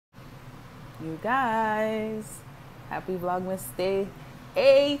You guys, happy Vlogmas Day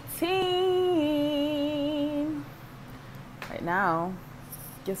 18. Right now,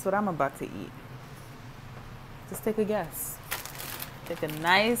 guess what I'm about to eat? Just take a guess. Take a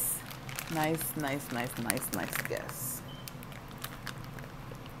nice guess.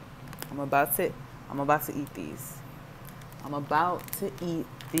 I'm about to eat these. I'm about to eat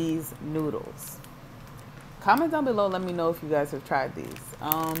these noodles. Comment down below, let me know if you guys have tried these.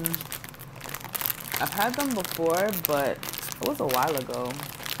 I've had them before, but it was a while ago.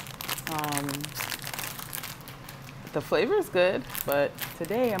 The flavor is good, but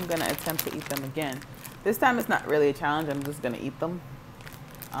today I'm gonna attempt to eat them again. This time it's not really a challenge, I'm just gonna eat them.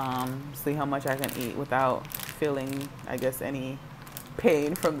 See how much I can eat without feeling, I guess, any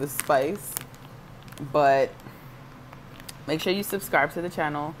pain from the spice. But make sure you subscribe to the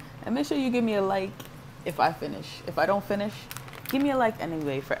channel and make sure you give me a like if I finish. If I don't finish, give me a like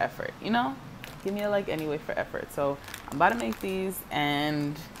anyway for effort, you know? Give me a like anyway for effort. So I'm about to make these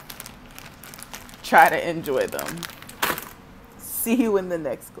and try to enjoy them. See you in the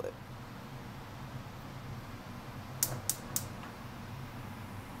next clip.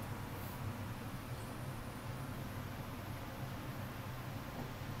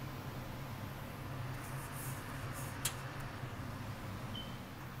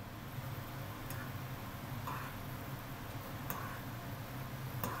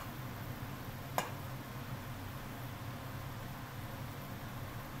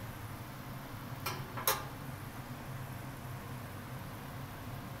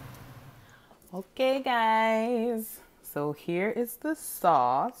 Okay, guys. So here is the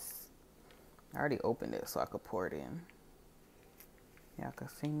sauce. I already opened it so I could pour it in. Y'all can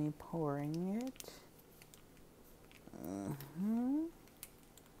see me pouring it.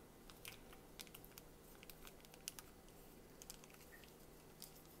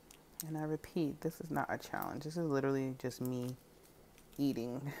 And I repeat, this is not a challenge. This is literally just me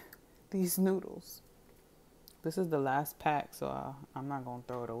eating these noodles. This is the last pack, so I'm not gonna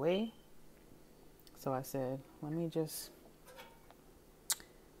throw it away. So I said, let me just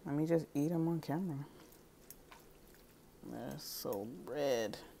eat them on camera. They're so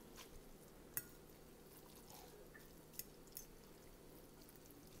red.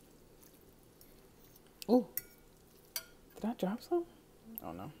 Oh, did I drop some?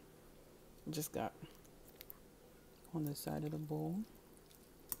 Oh no, just got on the side of the bowl.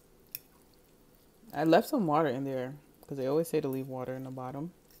 I left some water in there because they always say to leave water in the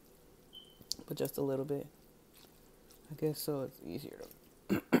bottom, but just a little bit. I guess so it's easier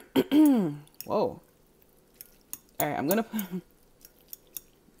to. Whoa. All right, I'm gonna.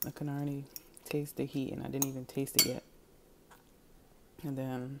 I can already taste the heat, and I didn't even taste it yet. And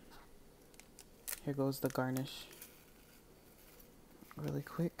then here goes the garnish. Really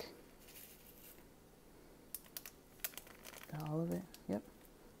quick. Got all of it. Yep.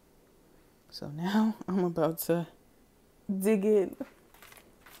 So now I'm about to dig in.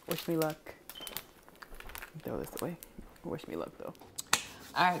 Wish me luck. Throw this away. Wish me luck though.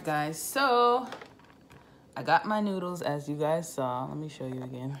 All right, guys. So I got my noodles, as you guys saw. Let me show you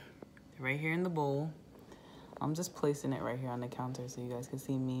again. Right here in the bowl. I'm just placing it right here on the counter so you guys can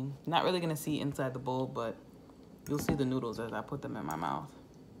see me. Not really gonna see inside the bowl, but you'll see the noodles as I put them in my mouth.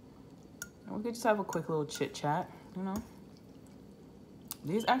 And we could just have a quick little chit chat, you know.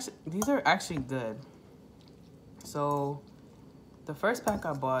 These are actually good. So the first pack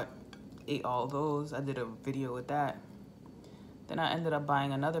I bought, ate all those. I did a video with that. Then I ended up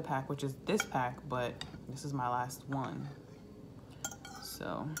buying another pack, which is this pack, but this is my last one.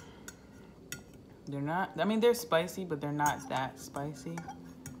 So they're not, I mean, they're spicy, but they're not that spicy.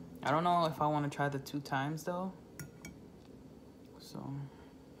 I don't know if I want to try the 2 times though. So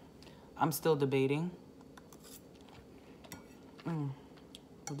I'm still debating.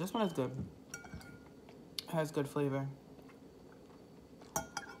 But this one is good. It has good flavor.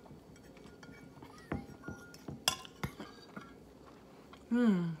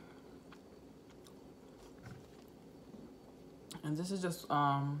 And this is just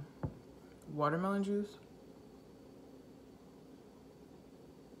watermelon juice.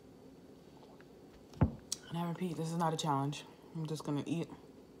 And I repeat, this is not a challenge. I'm just gonna eat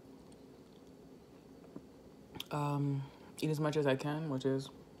as much as I can, which is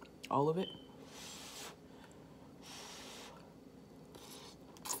all of it.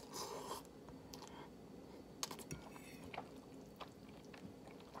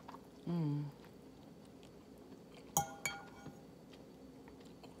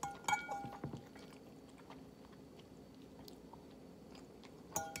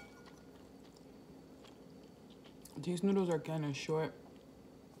 These noodles are kind of short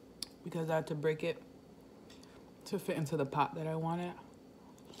because I had to break it to fit into the pot that I wanted.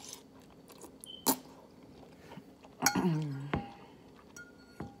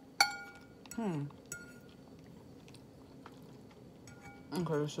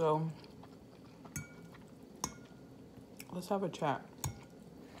 Okay, so let's have a chat.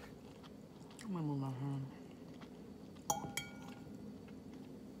 I'm gonna move my hand.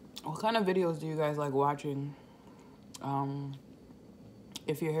 What kind of videos do you guys like watching?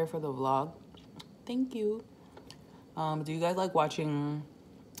 If you're here for the vlog, thank you. Do you guys like watching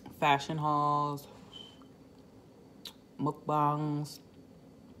fashion hauls, mukbangs,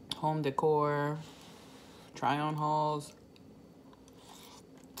 home decor, try-on hauls?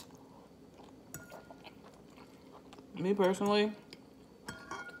 Me personally,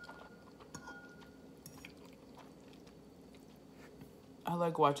 I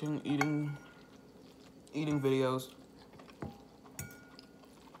like watching eating videos.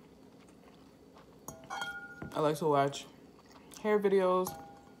 I like to watch hair videos,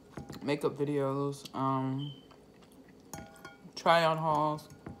 makeup videos, try-on hauls.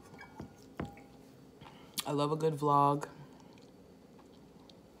 I love a good vlog.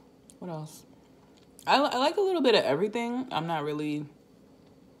 What else? I like a little bit of everything. I'm not really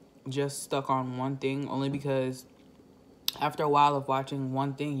just stuck on one thing, only because after a while of watching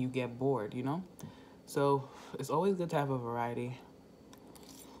one thing, you get bored, you know? So it's always good to have a variety.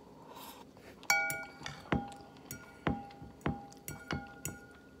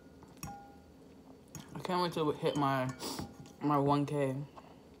 I can't wait to hit my 1K.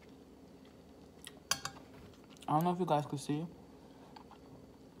 I don't know if you guys can see,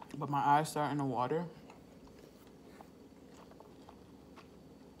 but my eyes starting to water.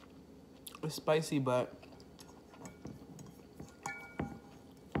 It's spicy, but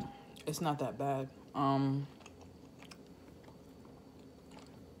it's not that bad.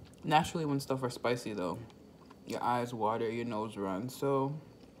 Naturally, when stuff are spicy, though, your eyes water, your nose runs. So,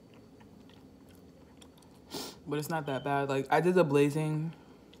 but it's not that bad. Like, I did the blazing.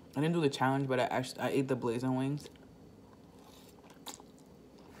 I didn't do the challenge, but I ate the blazing wings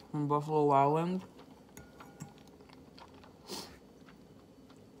from Buffalo Wild Wings.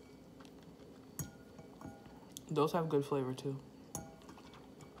 Those have good flavor too.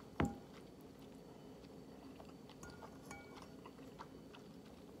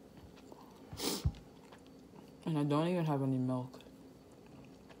 And I don't even have any milk.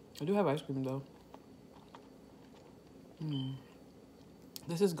 I do have ice cream though.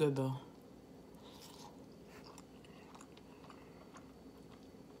 This is good though.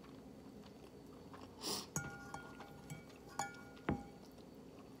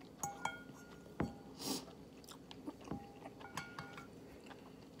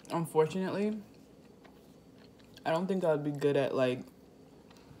 Unfortunately, I don't think I'd be good at like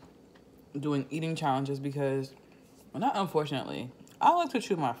doing eating challenges because, well, not unfortunately, I like to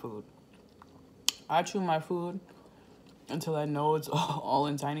chew my food. I chew my food until I know it's all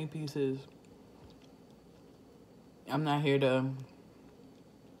in tiny pieces. I'm not here to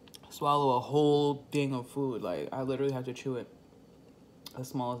swallow a whole thing of food. Like, I literally have to chew it as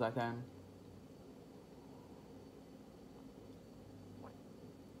small as I can.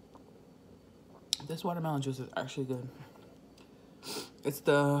 This watermelon juice is actually good. It's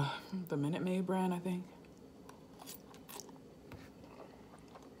the Minute Maid brand, I think.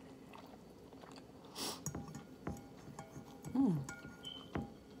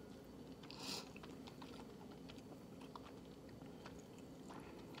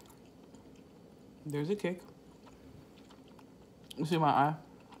 There's a kick. You see my eye?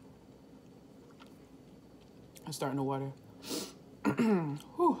 It's starting to water.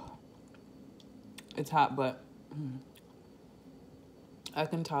 Whew. It's hot, but I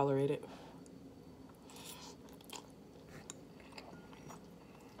can tolerate it.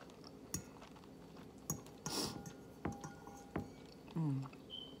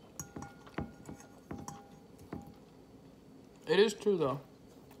 It is true though.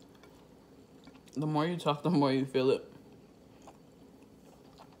 The more you talk, the more you feel it.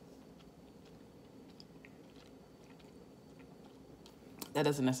 That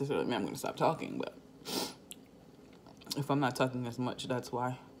doesn't necessarily mean I'm going to stop talking, but if I'm not talking as much, that's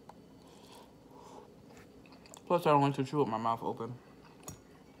why. Plus, I don't like to chew with my mouth open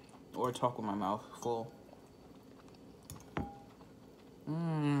or talk with my mouth full.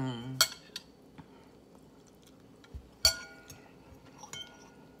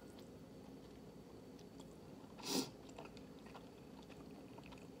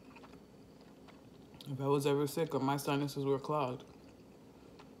 If I was ever sick or my sinuses were clogged,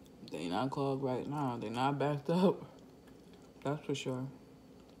 they not clogged right now. They not backed up. That's for sure.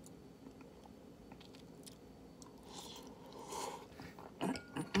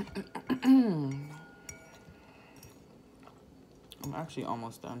 actually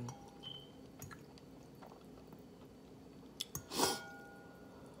almost done.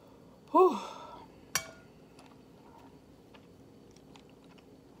 Whew.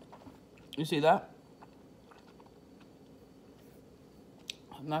 You see that?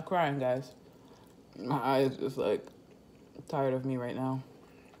 I'm not crying, guys. My eye is just like tired of me right now.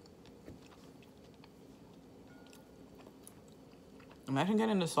 Imagine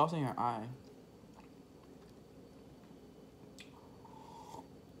getting the sauce in your eye.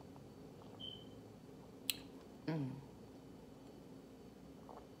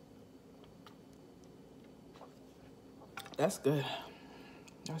 That's good.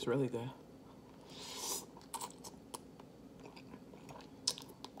 That's really good.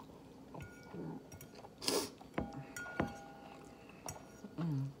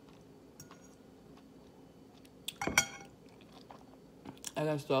 I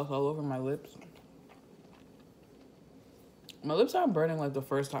got sauce all over my lips. My lips aren't burning like the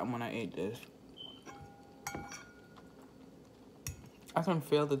first time when I ate this. I can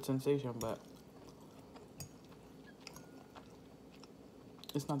feel the sensation, but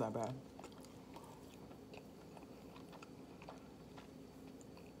it's not that bad.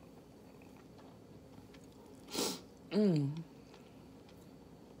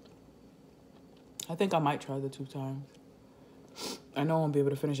 I think I might try the 2 times. I know I won't be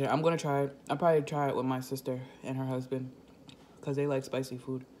able to finish it. I'm gonna try it. I'll probably try it with my sister and her husband because they like spicy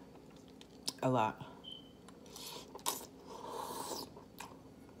food a lot.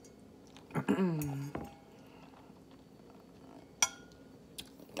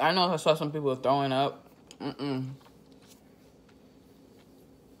 I know I saw some people throwing up.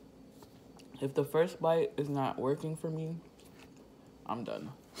 If the first bite is not working for me, I'm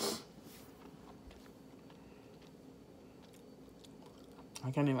done. I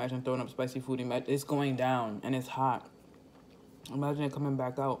can't imagine throwing up spicy food. It's going down and it's hot. Imagine it coming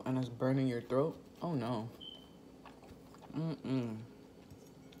back out and it's burning your throat. Oh no.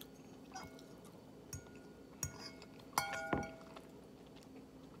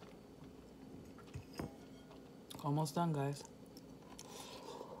 Almost done, guys.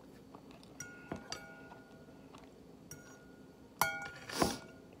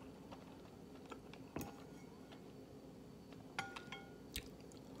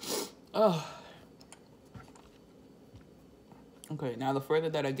 Oh. Okay, now the further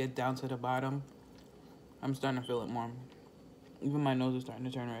that I get down to the bottom, I'm starting to feel it more. Even my nose is starting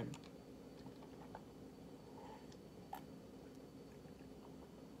to turn red.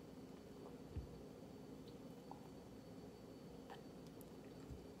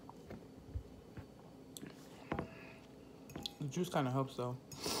 The juice kind of helps though.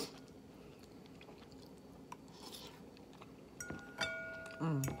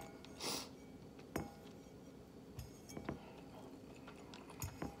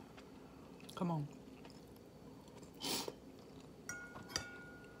 Come on.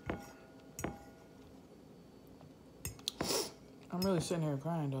 I'm really sitting here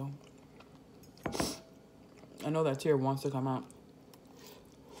crying though. I know that tear wants to come out.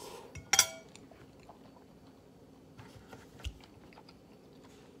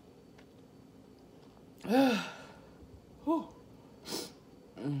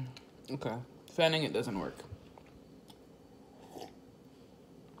 Okay, fanning it doesn't work.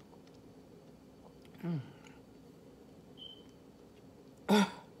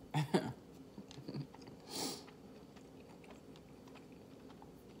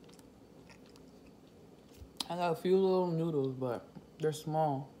 I got a few little noodles, but they're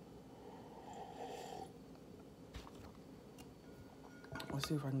small. Let's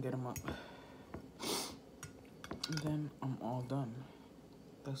see if I can get them up. And then I'm all done.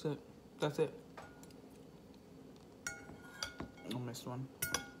 That's it. That's it. I missed one.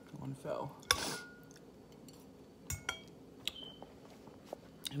 One fell.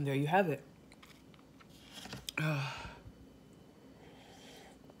 And there you have it.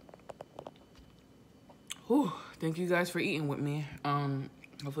 Whew. Thank you guys for eating with me.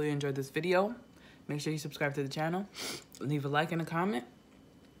 Hopefully you enjoyed this video. Make sure you subscribe to the channel. Leave a like and a comment.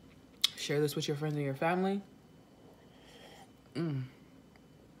 Share this with your friends and your family.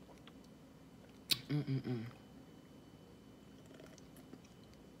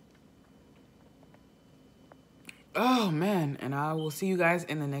 Oh man, and I will see you guys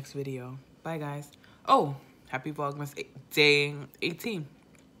in the next video. Bye guys. Oh, happy Vlogmas Day 18.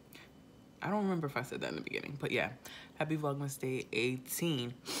 I don't remember if I said that in the beginning, but yeah, happy Vlogmas Day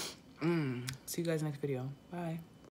 18. See you guys next video. Bye.